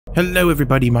Hello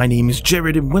everybody, my name is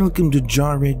Jared and welcome to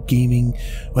Jared Gaming.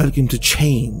 Welcome to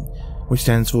C.h.a.i.n, which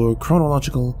stands for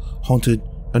Chronological, Haunted,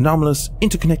 Anomalous,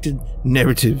 Interconnected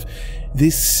Narrative.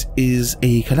 This is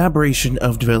a collaboration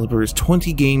of developers,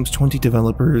 20 games, 20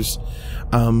 developers.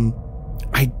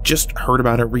 I just heard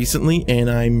about it recently and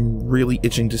I'm really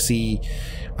itching to see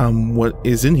what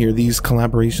is in here. These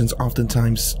collaborations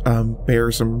oftentimes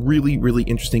bear some really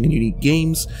interesting and unique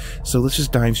games, so let's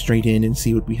just dive straight in and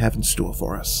see what we have in store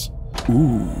for us.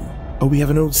 Ooh. Oh, we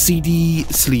have an old CD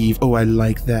sleeve. Oh, I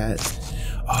like that.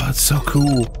 Oh, that's so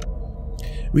cool.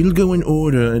 We'll go in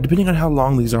order, depending on how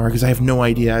long these are, because I have no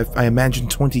idea. I imagine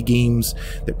 20 games.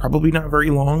 They're probably not very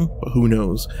long, but who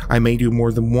knows? I may do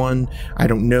more than one. I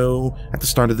don't know. At the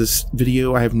start of this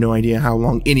video, I have no idea how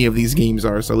long any of these games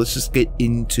are, so let's just get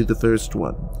into the first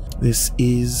one. This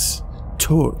is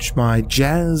Torch by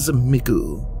Jazz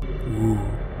Mickle. Ooh.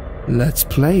 Let's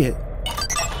play it.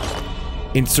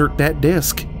 Insert that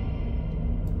disc.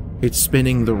 It's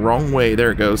spinning the wrong way.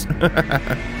 There it goes.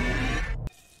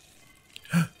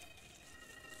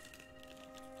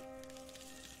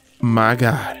 My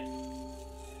god.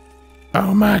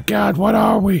 Oh my god, what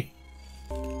are we?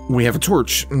 We have a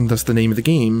torch, and that's the name of the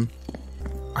game.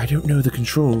 I don't know the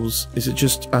controls. Is it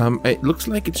just, it looks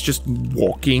like it's just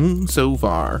walking so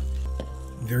far.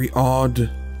 Very odd.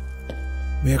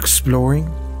 We're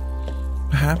exploring.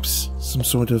 Perhaps some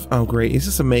sort of, oh great, is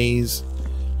this a maze?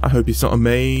 I hope it's not a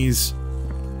maze.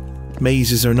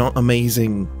 Mazes are not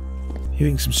amazing.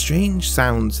 Hearing some strange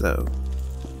sounds though.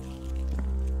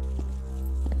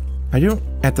 I don't,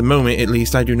 at the moment at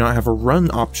least, I do not have a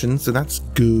run option, so that's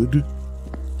good.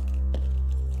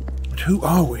 But who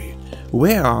are we?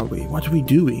 Where are we? What are we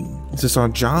doing? Is this our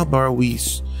job, or are we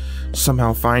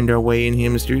somehow find our way in here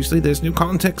mysteriously? There's no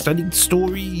context, I need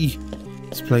story!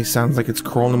 This place sounds like it's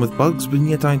crawling with bugs, but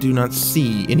yet I do not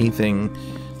see anything.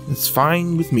 It's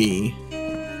fine with me.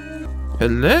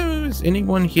 Hello? Is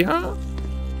anyone here?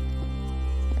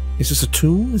 Is this a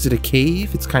tomb? Is it a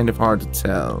cave? It's kind of hard to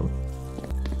tell.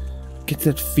 Get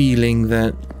that feeling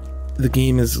that the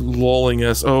game is lulling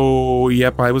us. Oh,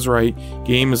 yep, I was right.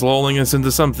 Game is lulling us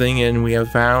into something, and we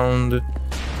have found...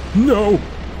 No!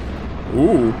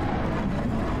 Ooh.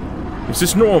 Is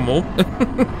this normal?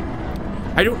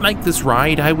 I don't like this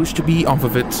ride. I wish to be off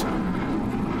of it.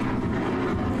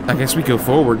 I guess we go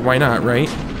forward. Why not, right?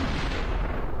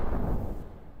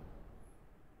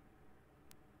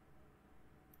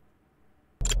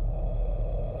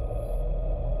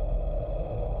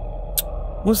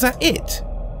 Was that it?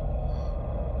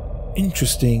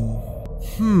 Interesting.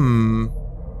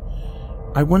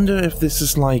 I wonder if this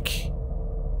is like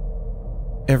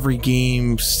every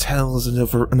game tells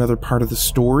another part of the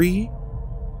story.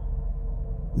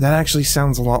 That actually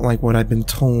sounds a lot like what I've been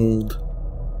told.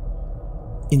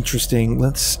 Interesting.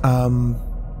 Let's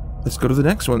go to the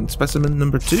next one. Specimen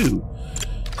number 2.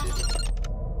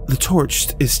 The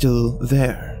torch is still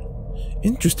there.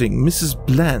 Interesting. Mrs.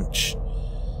 Blanche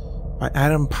by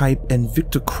Adam Pipe and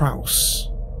Victor Krause.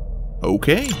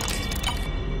 Okay.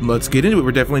 Let's get into it.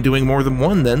 We're definitely doing more than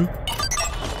one then.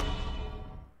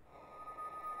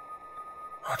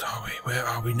 What are we? Where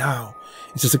are we now?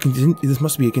 Is this this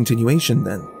must be a continuation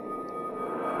then.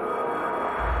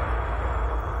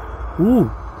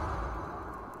 Ooh.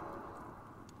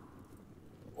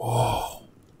 Whoa.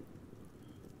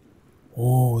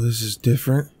 Oh, this is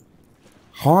different.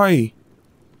 Hi.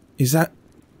 Is that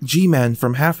G-Man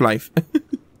from Half-Life?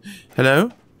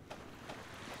 Hello?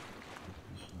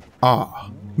 Ah,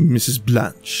 Mrs.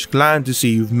 Blanche. Glad to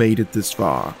see you've made it this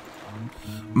far.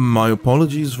 My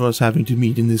apologies for us having to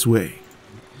meet in this way.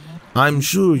 I'm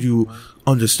sure you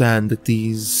understand that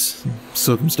these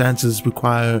circumstances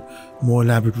require more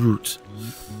elaborate route.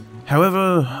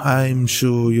 However, I'm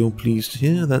sure you're pleased to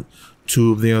hear that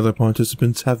 2 of the other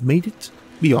participants have made it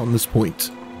beyond this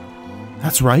point.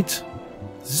 That's right.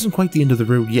 This isn't quite the end of the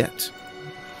road yet.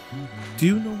 Do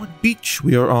you know what beach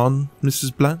we are on,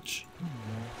 Mrs. Blanche?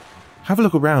 Have a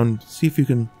look around, see if you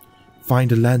can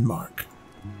find a landmark.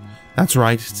 That's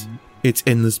right, it's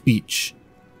Endless Beach.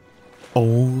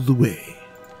 All the way.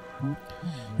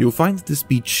 You'll find that this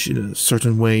beach, in a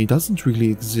certain way, doesn't really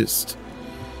exist.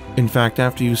 In fact,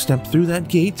 after you step through that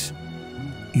gate,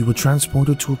 you were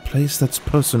transported to a place that's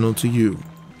personal to you.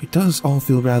 It does all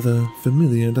feel rather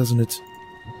familiar, doesn't it?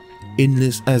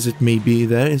 Endless as it may be,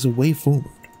 there is a way forward.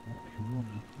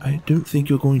 I don't think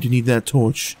you're going to need that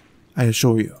torch, I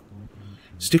assure you.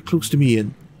 Stick close to me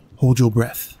and hold your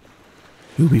breath.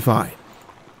 You'll be fine.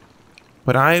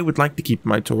 But I would like to keep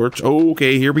my torch.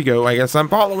 Okay, here we go. I guess I'm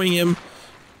following him.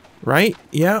 Right?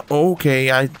 Yeah,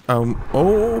 okay.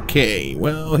 Okay.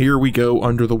 Well, here we go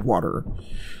under the water.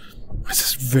 This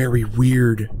is very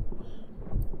weird.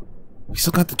 We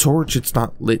still got the torch. It's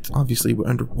not lit. Obviously, we're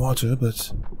underwater,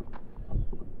 but...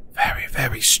 very,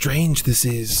 very strange this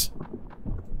is.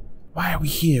 Why are we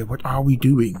here? What are we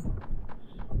doing?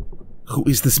 Who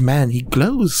is this man? He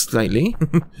glows slightly.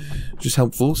 Which is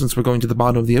helpful since we're going to the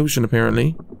bottom of the ocean,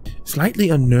 apparently. Slightly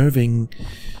unnerving,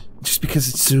 just because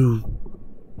it's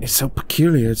so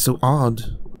peculiar, it's so odd.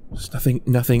 There's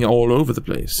nothing all over the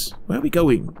place. Where are we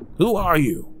going? Who are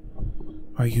you?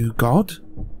 Are you God?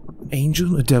 An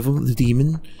angel? A devil? A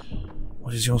demon?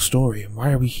 What is your story, and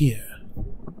why are we here?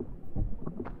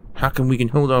 How come we can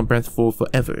hold our breath for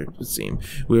forever, it would seem?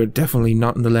 We are definitely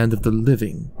not in the land of the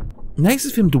living. Nice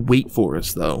of him to wait for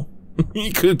us, though.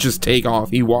 He could just take off.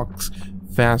 He walks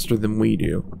faster than we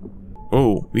do.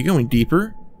 Oh, we going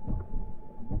deeper?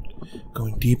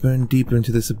 Going deeper and deeper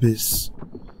into this abyss.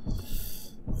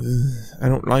 I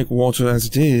don't like water as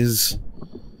it is.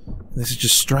 This is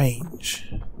just strange.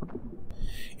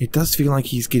 It does feel like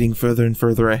he's getting further and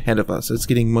further ahead of us. It's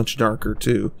getting much darker,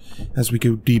 too, as we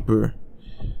go deeper.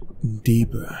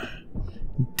 Deeper.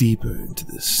 Deeper into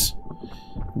this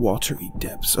watery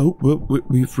depths. Oh,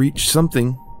 we've reached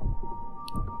something.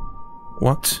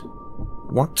 What?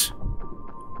 What?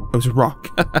 Oh, it was a rock.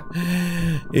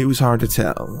 It was hard to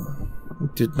tell.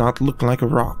 It did not look like a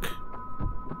rock.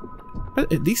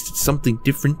 But at least it's something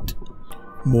different.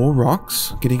 More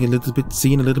rocks. Getting a little bit,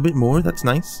 seeing a little bit more. That's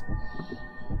nice.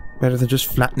 Better than just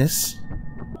flatness.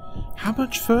 How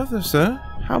much further, sir?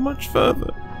 How much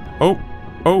further? Oh.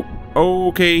 Oh.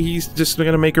 Okay, he's just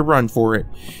gonna make a run for it.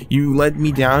 You led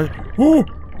me down. Oh!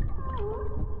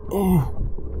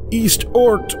 Oh! East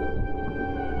Ort!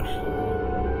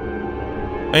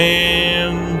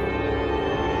 And...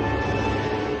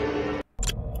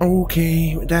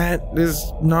 okay, that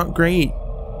is not great.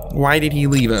 Why did he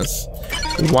leave us?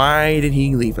 Why did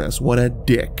he leave us? What a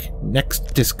dick.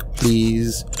 Next disc,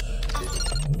 please.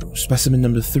 Specimen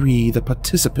number 3, the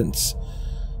participants.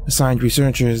 Assigned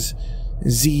researchers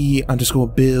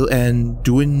Z_Bill and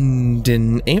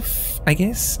Dwinden F, I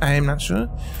guess? I'm not sure.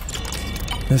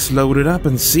 Let's load it up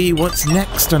and see what's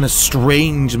next on a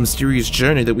strange, mysterious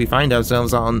journey that we find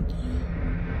ourselves on.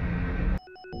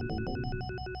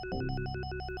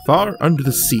 Far under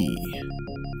the sea,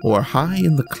 or high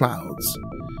in the clouds,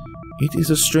 it is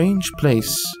a strange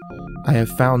place I have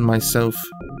found myself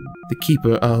the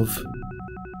keeper of.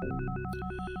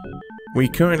 We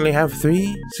currently have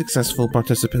 3 successful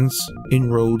participants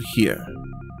enrolled here.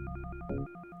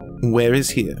 Where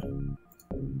is here?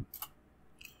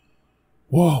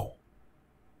 Whoa!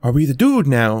 Are we the dude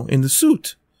now, in the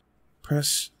suit?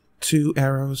 Press 2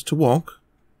 arrows to walk.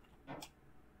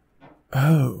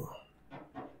 Oh.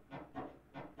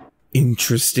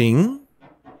 Interesting.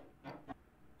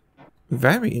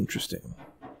 Very interesting.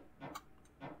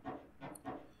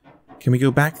 Can we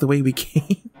go back the way we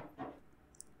came?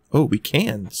 Oh, we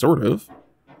can, sort of.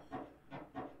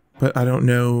 But I don't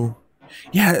know...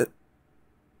 yeah!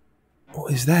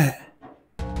 What is that?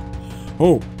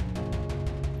 Oh!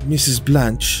 Mrs.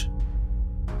 Blanche.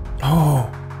 Oh!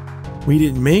 We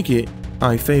didn't make it.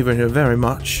 I favor her very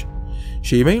much.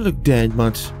 She may look dead,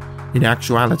 but in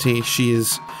actuality she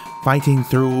is fighting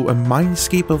through a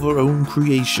mindscape of her own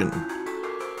creation.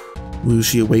 Will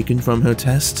she awaken from her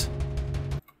test?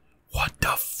 What the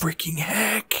freaking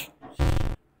heck?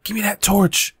 Give me that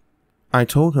torch! I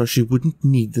told her she wouldn't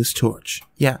need this torch.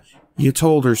 Yeah, you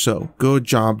told her so. Good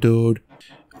job, dude.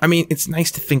 I mean, it's nice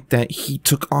to think that he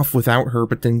took off without her,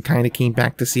 but then kind of came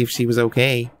back to see if she was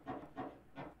okay.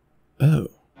 Oh.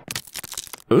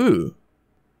 Ooh.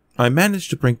 I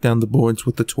managed to break down the boards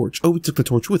with the torch. Oh, we took the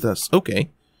torch with us. Okay.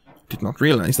 Did not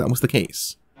realize that was the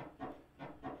case.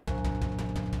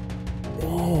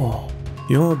 Oh.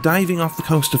 You're diving off the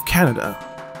coast of Canada.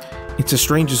 It's as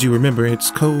strange as you remember.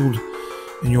 It's cold,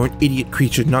 and you're an idiot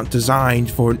creature not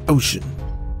designed for an ocean.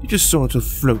 You just sort of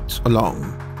float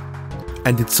along.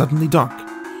 And it's suddenly dark.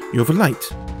 You have a light,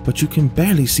 but you can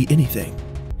barely see anything.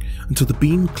 Until the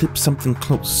beam clips something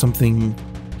close, something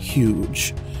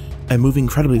huge, and moving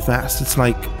incredibly fast. It's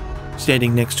like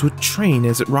standing next to a train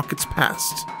as it rockets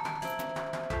past.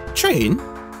 Train?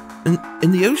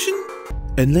 In the ocean?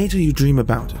 And later you dream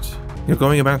about it. You're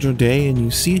going about your day and you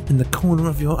see it in the corner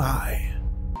of your eye.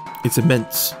 It's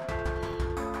immense.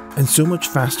 And so much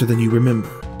faster than you remember.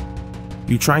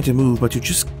 You try to move, but you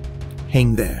just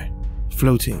hang there,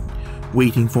 floating,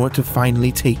 waiting for it to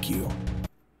finally take you.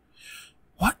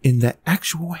 What in the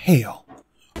actual hell?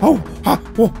 Oh!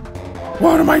 Whoa!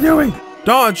 What am I doing?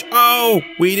 Dodge! Oh!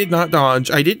 We did not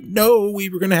dodge. I didn't know we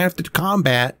were gonna have to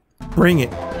combat. Bring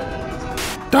it.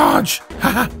 Dodge!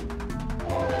 Haha!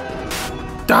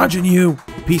 Dodging you!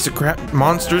 Piece of crap.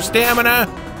 Monster stamina!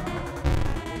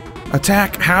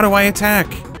 Attack! How do I attack?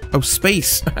 Oh,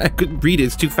 space. I couldn't read it.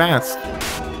 It's too fast.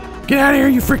 Get out of here,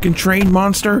 you freaking train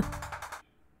monster!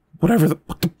 Whatever the...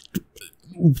 What the...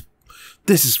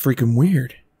 This is freaking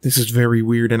weird. This is very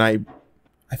weird, and I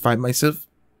find myself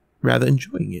rather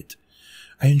enjoying it.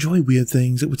 I enjoy weird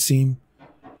things, it would seem.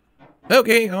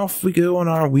 Okay, off we go on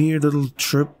our weird little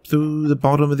trip through the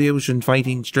bottom of the ocean,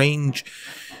 fighting strange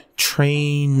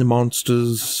train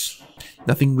monsters.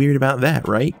 Nothing weird about that,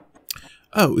 right?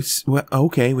 Oh, it's... Well,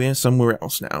 okay, we're somewhere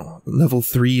else now. Level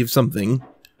 3 of something.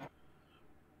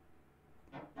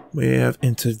 We have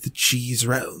entered the cheese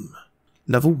realm.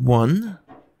 Level 1?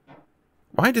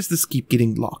 Why does this keep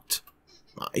getting locked?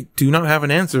 I do not have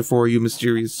an answer for you,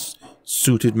 mysterious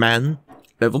suited man.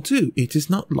 Level 2, it is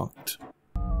not locked.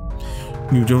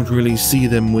 You don't really see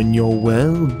them when you're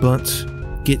well, but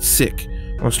get sick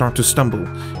or start to stumble,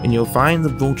 and you'll find the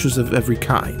vultures of every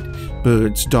kind.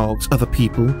 Birds, dogs, other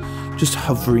people, just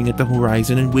hovering at the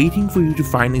horizon and waiting for you to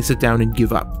finally sit down and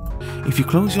give up. If you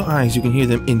close your eyes, you can hear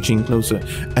them inching closer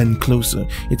and closer.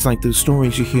 It's like those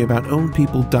stories you hear about old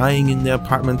people dying in their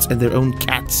apartments and their own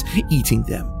cats eating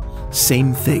them.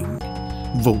 Same thing.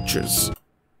 Vultures.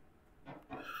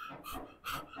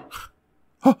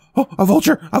 Oh, a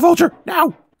vulture! A vulture!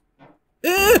 Now!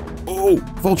 Oh,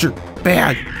 vulture.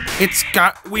 Bad. It's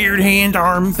got weird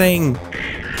hand-arm thing.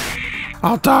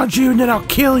 I'll dodge you and then I'll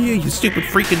kill you, you stupid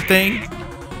freaking thing.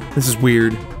 This is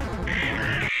weird.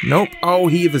 Nope. Oh,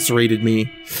 he eviscerated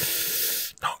me.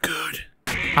 No good.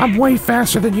 I'm way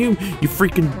faster than you, you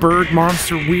freaking bird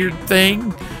monster weird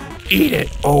thing. Eat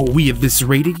it. Oh, we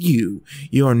eviscerated you.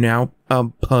 You are now a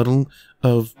puddle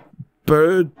of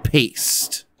bird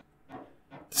paste.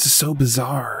 This is so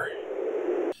bizarre.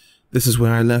 This is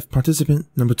where I left participant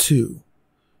number 2.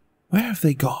 Where have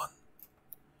they gone?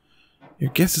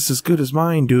 Your guess is as good as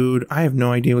mine, dude. I have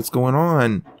no idea what's going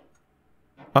on.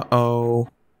 Uh-oh.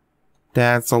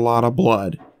 That's a lot of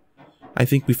blood. I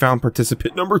think we found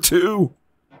participant number 2.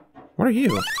 What are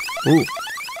you? Ooh.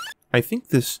 I think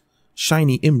this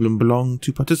shiny emblem belonged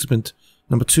to participant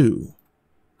number 2.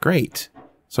 Great.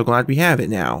 So glad we have it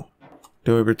now.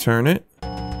 Do we return it?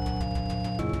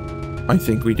 I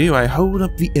think we do. I hold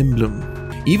up the emblem.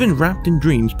 Even wrapped in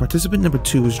dreams, participant number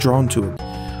 2 is drawn to it.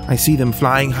 I see them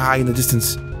flying high in the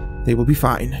distance. They will be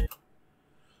fine.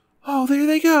 Oh, there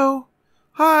they go.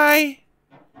 Hi.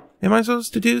 Am I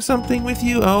supposed to do something with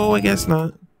you? Oh, I guess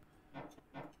not.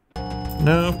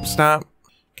 No, stop.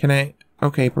 Can I?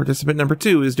 Okay, participant number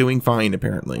 2 is doing fine,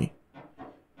 apparently.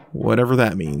 Whatever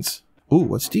that means. Ooh,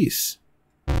 what's this?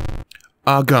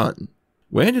 A gun.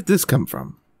 Where did this come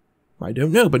from? I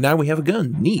don't know, but now we have a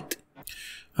gun. Neat.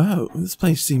 Oh, this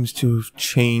place seems to have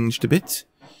changed a bit.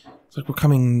 It's like we're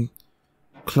coming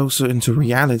closer into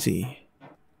reality.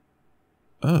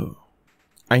 Oh.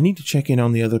 I need to check in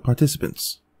on the other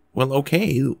participants. Well,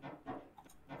 okay.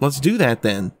 Let's do that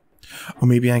then. Or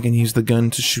maybe I can use the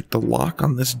gun to shoot the lock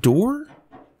on this door?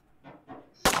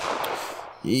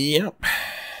 Yep.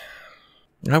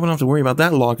 I won't have to worry about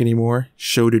that lock anymore.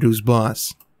 Showed it who's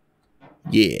boss.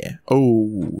 Yeah.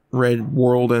 Oh, red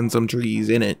world and some trees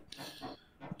in it.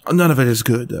 None of it is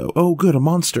good, though. Oh, good, a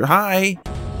monster. Hi.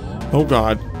 Oh,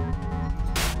 God.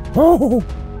 Oh,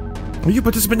 are you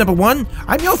participant number 1?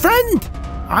 I'm your friend.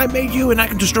 I made you and I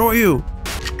can destroy you.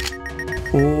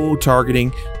 Oh,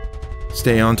 targeting.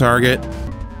 Stay on target.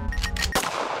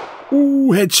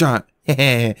 Ooh, headshot.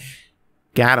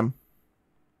 Got him.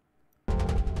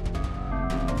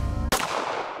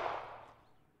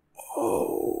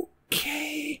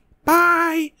 Okay.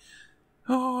 Bye.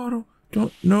 Oh,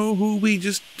 don't know who we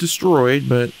just destroyed,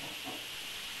 but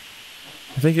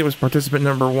I think it was participant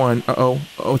number 1. Uh-oh.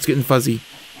 Oh, it's getting fuzzy.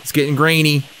 It's getting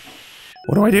grainy.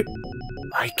 What do I do?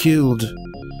 I killed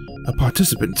a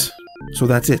participant. So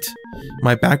that's it.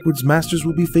 My backwards masters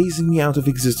will be phasing me out of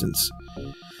existence.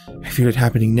 I feel it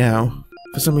happening now.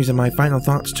 For some reason, my final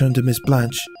thoughts turn to Miss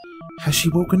Blanche. Has she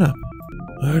woken up?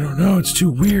 I don't know. It's too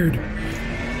weird.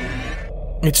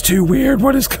 It's too weird.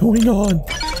 What is going on?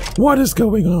 What is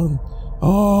going on?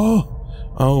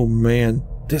 Oh man.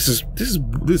 This is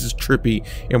trippy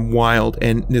and wild,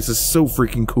 and this is so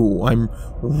freaking cool. I'm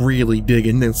really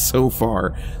digging this so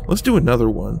far. Let's do another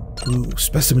one. Ooh,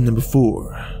 specimen number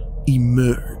 4.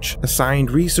 Emerge.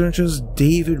 Assigned researchers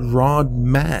David Rod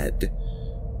Mad.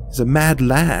 He's a mad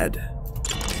lad.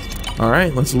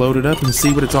 Alright, let's load it up and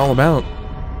see what it's all about.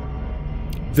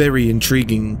 Very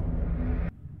intriguing.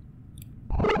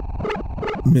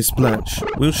 Miss Blanche,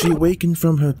 will she awaken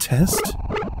from her test?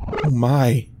 Oh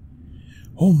my.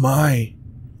 Oh my.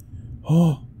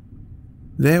 Oh.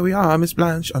 There we are, Miss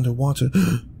Blanche, underwater.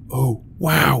 Oh,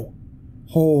 Wow.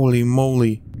 Holy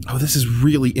moly. Oh, this is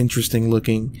really interesting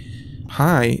looking.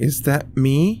 Hi, is that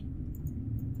me?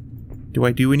 Do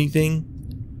I do anything?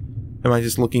 Am I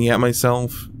just looking at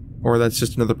myself? Or that's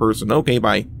just another person? Okay,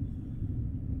 bye.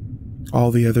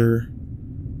 All the other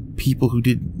people who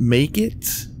did make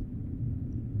it?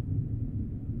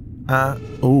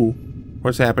 Oh.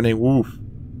 What's happening? Woof.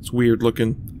 It's weird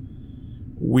looking.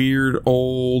 Weird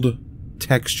old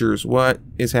textures. What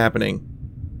is happening?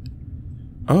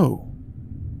 Oh.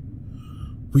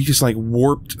 We just like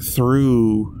warped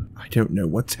through. I don't know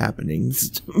what's happening.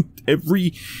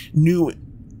 Every new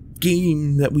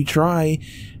game that we try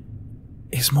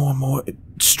is more and more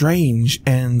strange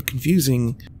and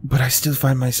confusing, but I still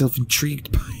find myself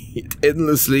intrigued by it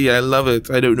endlessly. I love it.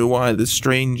 I don't know why. The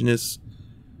strangeness.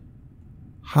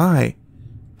 Hi.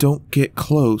 Don't get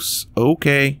close.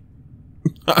 Okay.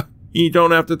 You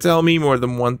don't have to tell me more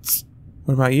than once.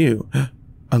 What about you?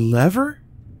 A lever?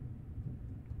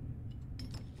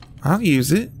 I'll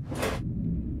use it.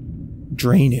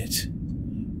 Drain it.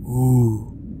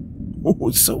 Ooh. Oh,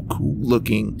 it's so cool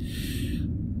looking.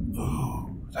 Oh,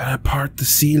 did I part the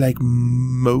sea like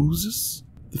Moses?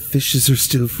 The fishes are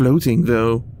still floating,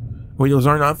 though. Wait, those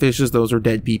are not fishes. Those are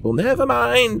dead people. Never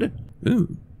mind.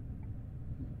 Ooh.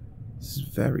 This is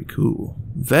very cool.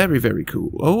 Very, very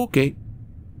cool. Oh, okay.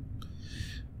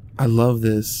 I love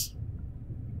this.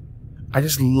 I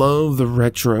just love the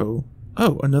retro.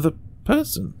 Oh, another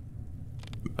person.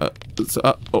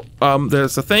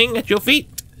 There's a thing at your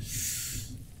feet.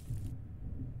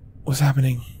 What's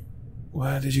happening?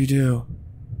 What did you do?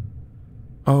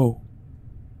 Oh.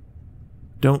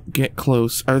 Don't get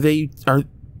close. Are they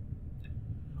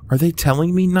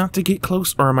telling me not to get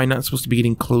close, or am I not supposed to be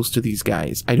getting close to these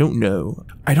guys? I don't know.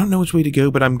 I don't know which way to go,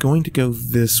 but I'm going to go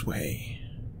this way.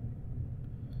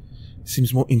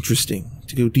 Seems more interesting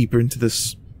to go deeper into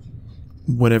this,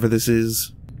 whatever this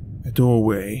is. A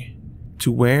doorway.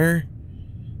 To where?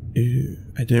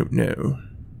 I don't know.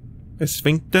 A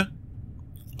sphincter?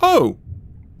 Oh!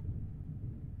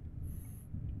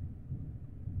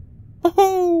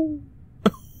 Oh!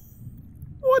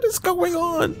 What is going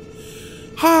on?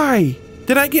 Hi!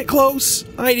 Did I get close?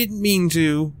 I didn't mean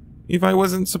to. If I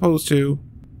wasn't supposed to.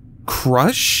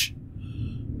 Crush?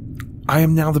 I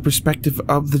am now the perspective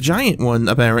of the giant one,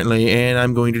 apparently, and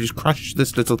I'm going to just crush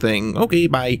this little thing. Okay,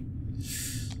 bye.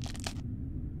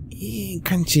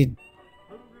 Crunchy.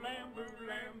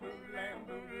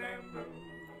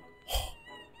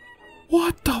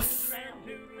 What the f...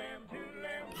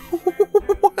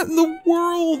 What in the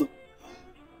world?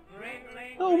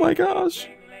 Oh my gosh.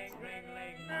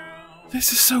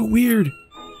 This is so weird.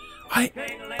 I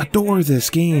adore this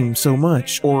game so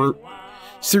much, or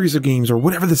series of games, or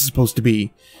whatever this is supposed to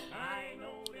be.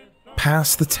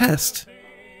 Pass the test.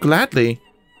 Gladly.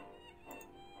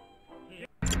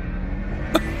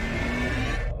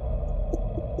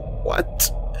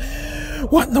 What?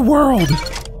 What in the world?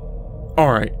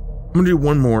 Alright, I'm gonna do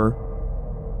one more.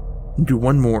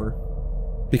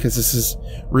 Because this is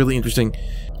really interesting.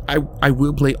 I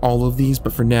will play all of these,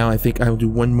 but for now I think I'll do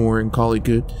one more and call it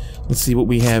good. Let's see what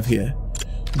we have here.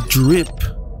 Drip.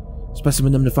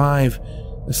 Specimen number 5.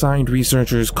 Assigned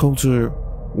researchers Coulter,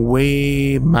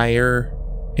 Waymeyer,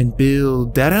 and Bill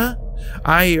Detta.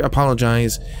 I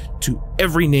apologize to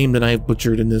every name that I've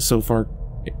butchered in this so far.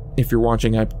 If you're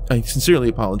watching, I sincerely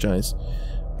apologize.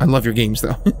 I love your games,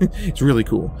 though. It's really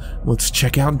cool. Let's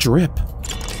check out Drip.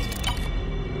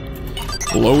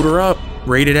 Load her up.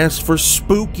 Rated S for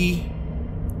spooky.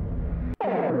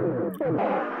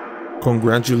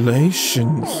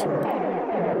 Congratulations.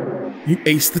 You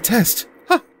aced the test.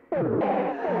 Huh.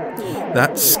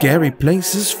 That scary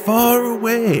place is far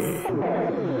away.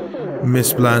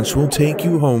 Miss Blanche will take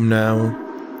you home now.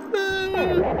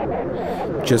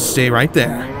 Just stay right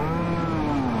there.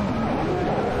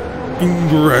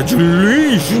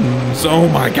 Congratulations! Oh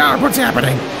my god, what's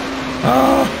happening?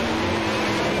 Oh.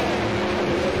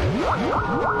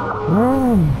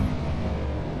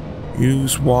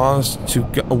 Use WAS to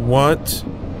go. What?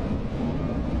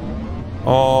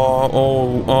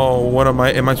 Oh, what am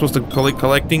I supposed to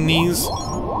collecting these?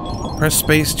 Press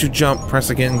space to jump,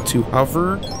 press again to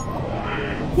hover.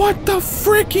 What the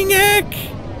freaking heck?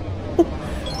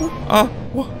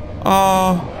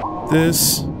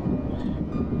 This.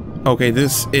 Okay,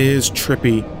 this is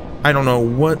trippy. I don't know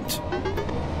what.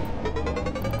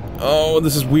 Oh,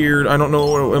 this is weird. I don't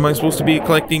know. Am I supposed to be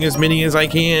collecting as many as I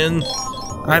can?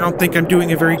 I don't think I'm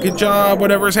doing a very good job,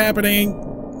 whatever's happening.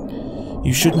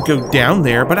 You shouldn't go down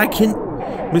there, but I can.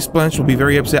 Miss Blanche will be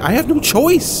very upset. I have no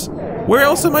choice. Where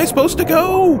else am I supposed to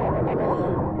go?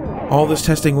 all this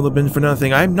testing will have been for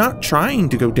nothing. I'm not trying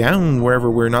to go down wherever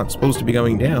we're not supposed to be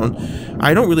going down.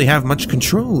 I don't really have much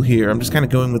control here. I'm just kind of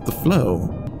going with the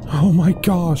flow. Oh my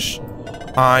gosh.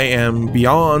 I am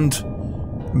beyond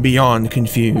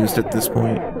confused at this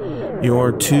point.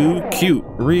 You're too cute,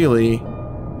 really.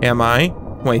 Am I?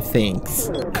 Why, thanks.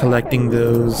 Collecting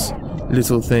those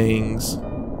little things.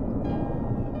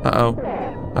 Uh-oh.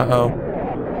 Uh-oh.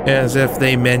 As if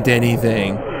they meant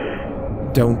anything.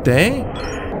 Don't they?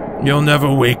 You'll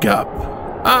never wake up.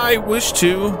 I wish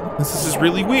to. This is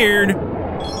really weird.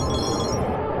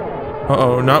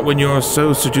 Uh-oh, not when you're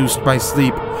so seduced by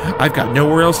sleep. I've got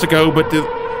nowhere else to go but to...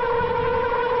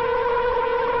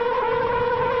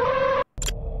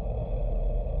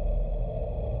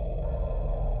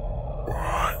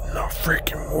 What in the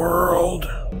freaking world?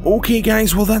 Okay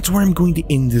guys, well that's where I'm going to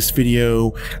end this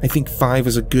video. I think 5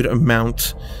 is a good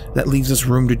amount. That leaves us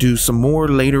room to do some more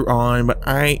later on, but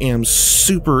I am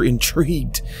super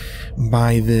intrigued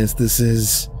by this. This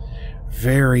is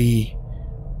very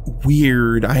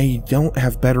weird. I don't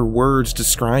have better words to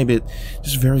describe it.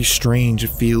 Just very strange.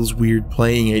 It feels weird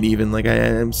playing it even. Like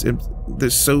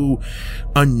there's so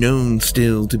unknown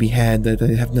still to be had that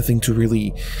I have nothing to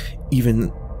really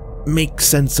even make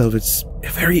sense of. It's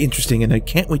very interesting and I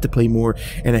can't wait to play more,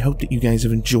 and I hope that you guys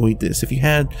have enjoyed this. If you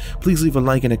had, please leave a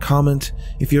like and a comment.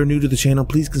 If you're new to the channel,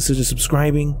 please consider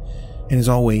subscribing, and as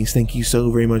always, thank you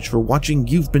so very much for watching.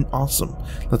 You've been awesome.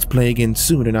 Let's play again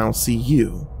soon, and I'll see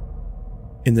you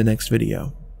in the next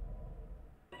video.